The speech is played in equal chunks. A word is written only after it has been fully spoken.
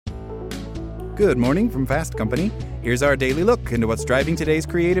Good morning from Fast Company. Here's our daily look into what's driving today's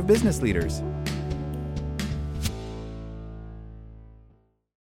creative business leaders.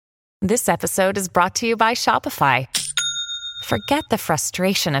 This episode is brought to you by Shopify. Forget the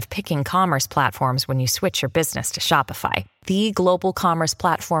frustration of picking commerce platforms when you switch your business to Shopify, the global commerce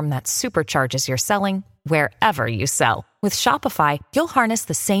platform that supercharges your selling wherever you sell. With Shopify, you'll harness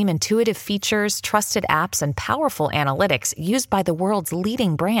the same intuitive features, trusted apps, and powerful analytics used by the world's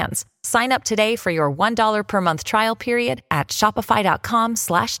leading brands. Sign up today for your $1 per month trial period at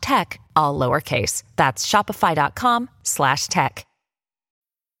shopify.com/tech, all lowercase. That's shopify.com/tech.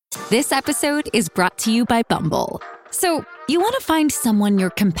 This episode is brought to you by Bumble. So, you want to find someone you're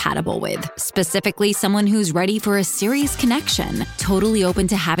compatible with, specifically someone who's ready for a serious connection, totally open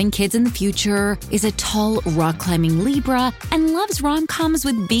to having kids in the future, is a tall, rock-climbing Libra, and loves rom-coms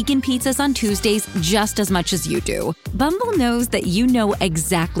with vegan pizzas on Tuesdays just as much as you do. Bumble knows that you know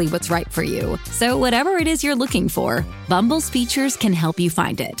exactly what's right for you. So whatever it is you're looking for, Bumble's features can help you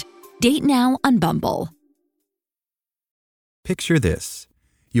find it. Date now on Bumble. Picture this.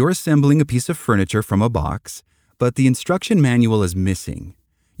 You're assembling a piece of furniture from a box, but the instruction manual is missing.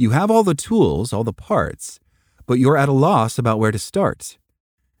 You have all the tools, all the parts, but you're at a loss about where to start.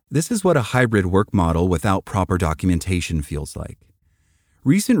 This is what a hybrid work model without proper documentation feels like.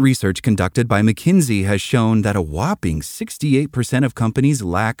 Recent research conducted by McKinsey has shown that a whopping 68% of companies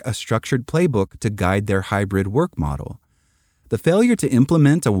lack a structured playbook to guide their hybrid work model. The failure to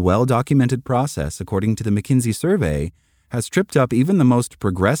implement a well-documented process, according to the McKinsey survey, has tripped up even the most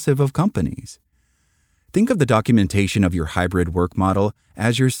progressive of companies. Think of the documentation of your hybrid work model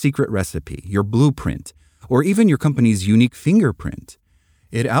as your secret recipe, your blueprint, or even your company's unique fingerprint.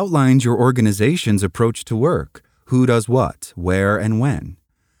 It outlines your organization's approach to work, who does what, where, and when.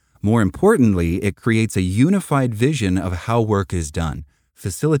 More importantly, it creates a unified vision of how work is done,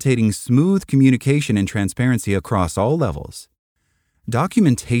 facilitating smooth communication and transparency across all levels.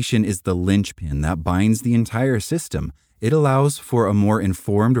 Documentation is the linchpin that binds the entire system. It allows for a more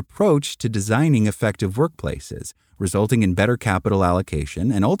informed approach to designing effective workplaces, resulting in better capital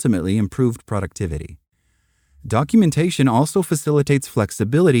allocation and ultimately improved productivity. Documentation also facilitates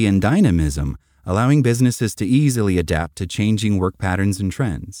flexibility and dynamism, allowing businesses to easily adapt to changing work patterns and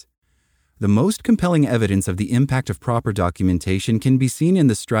trends. The most compelling evidence of the impact of proper documentation can be seen in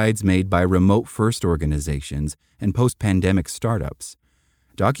the strides made by remote-first organizations and post-pandemic startups.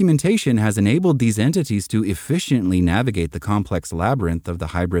 Documentation has enabled these entities to efficiently navigate the complex labyrinth of the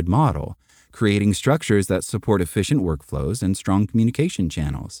hybrid model, creating structures that support efficient workflows and strong communication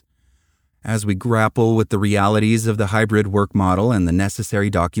channels. As we grapple with the realities of the hybrid work model and the necessary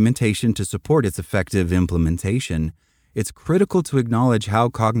documentation to support its effective implementation, it's critical to acknowledge how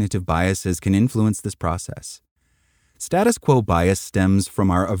cognitive biases can influence this process. Status quo bias stems from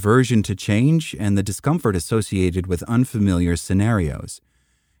our aversion to change and the discomfort associated with unfamiliar scenarios.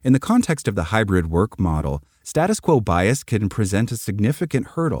 In the context of the hybrid work model, status quo bias can present a significant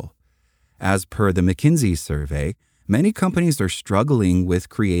hurdle. As per the McKinsey survey, many companies are struggling with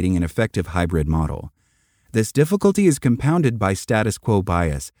creating an effective hybrid model. This difficulty is compounded by status quo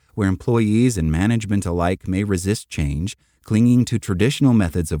bias, where employees and management alike may resist change, clinging to traditional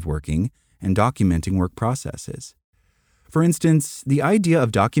methods of working and documenting work processes. For instance, the idea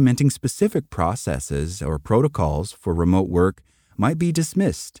of documenting specific processes or protocols for remote work might be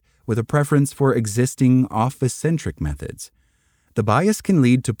dismissed with a preference for existing office-centric methods. The bias can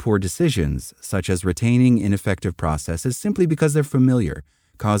lead to poor decisions, such as retaining ineffective processes simply because they're familiar,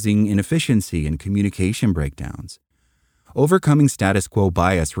 causing inefficiency and communication breakdowns. Overcoming status quo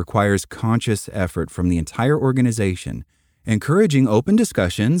bias requires conscious effort from the entire organization, encouraging open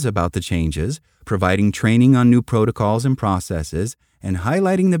discussions about the changes, providing training on new protocols and processes, and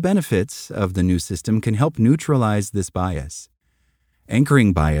highlighting the benefits of the new system can help neutralize this bias.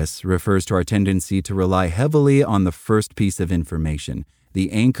 Anchoring bias refers to our tendency to rely heavily on the first piece of information, the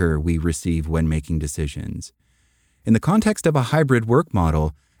anchor we receive when making decisions. In the context of a hybrid work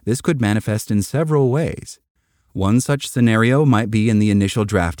model, this could manifest in several ways. One such scenario might be in the initial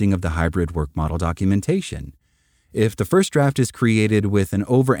drafting of the hybrid work model documentation. If the first draft is created with an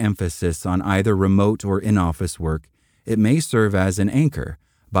overemphasis on either remote or in-office work, it may serve as an anchor,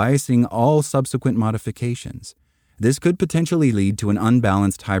 biasing all subsequent modifications. This could potentially lead to an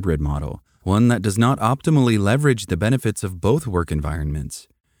unbalanced hybrid model, one that does not optimally leverage the benefits of both work environments.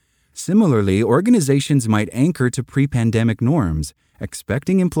 Similarly, organizations might anchor to pre-pandemic norms,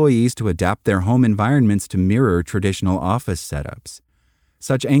 expecting employees to adapt their home environments to mirror traditional office setups.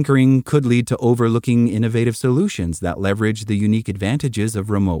 Such anchoring could lead to overlooking innovative solutions that leverage the unique advantages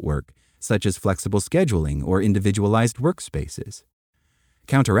of remote work, such as flexible scheduling or individualized workspaces.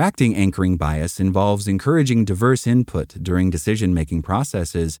 Counteracting anchoring bias involves encouraging diverse input during decision-making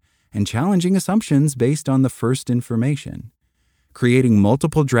processes and challenging assumptions based on the first information. Creating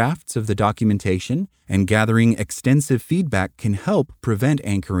multiple drafts of the documentation and gathering extensive feedback can help prevent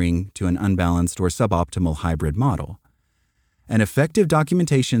anchoring to an unbalanced or suboptimal hybrid model. An effective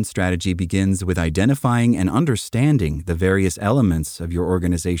documentation strategy begins with identifying and understanding the various elements of your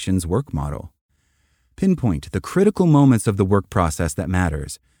organization's work model. Pinpoint the critical moments of the work process that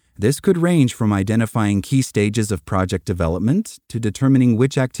matters. This could range from identifying key stages of project development to determining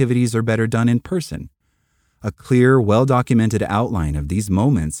which activities are better done in person. A clear, well-documented outline of these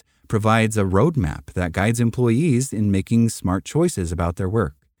moments provides a roadmap that guides employees in making smart choices about their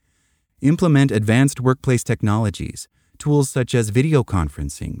work. Implement advanced workplace technologies. Tools such as video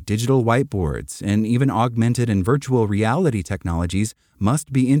conferencing, digital whiteboards, and even augmented and virtual reality technologies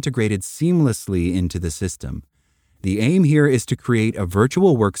must be integrated seamlessly into the system. The aim here is to create a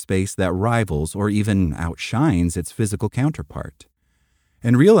virtual workspace that rivals or even outshines its physical counterpart.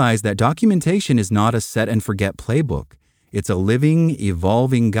 And realize that documentation is not a set-and-forget playbook. It's a living,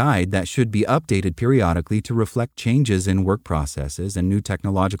 evolving guide that should be updated periodically to reflect changes in work processes and new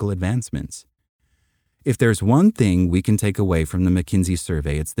technological advancements. If there's one thing we can take away from the McKinsey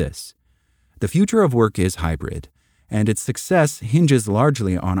survey, it's this. The future of work is hybrid, and its success hinges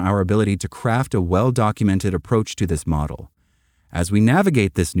largely on our ability to craft a well-documented approach to this model. As we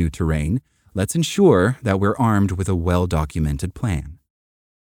navigate this new terrain, let's ensure that we're armed with a well-documented plan.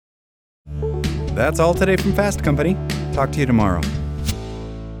 That's all today from Fast Company. Talk to you tomorrow.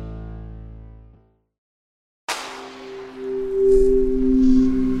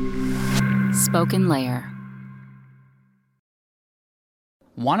 Spoken Layer.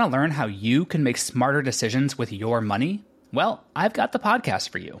 Want to learn how you can make smarter decisions with your money? Well, I've got the podcast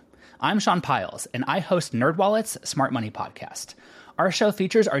for you. I'm Sean Piles, and I host NerdWallet's Smart Money Podcast. Our show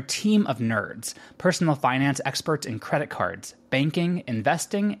features our team of nerds, personal finance experts in credit cards, banking,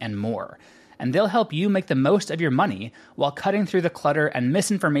 investing, and more. And they'll help you make the most of your money while cutting through the clutter and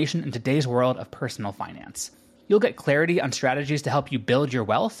misinformation in today's world of personal finance. You'll get clarity on strategies to help you build your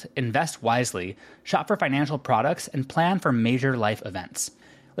wealth, invest wisely, shop for financial products, and plan for major life events.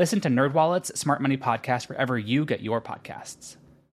 Listen to NerdWallet's Smart Money Podcast wherever you get your podcasts.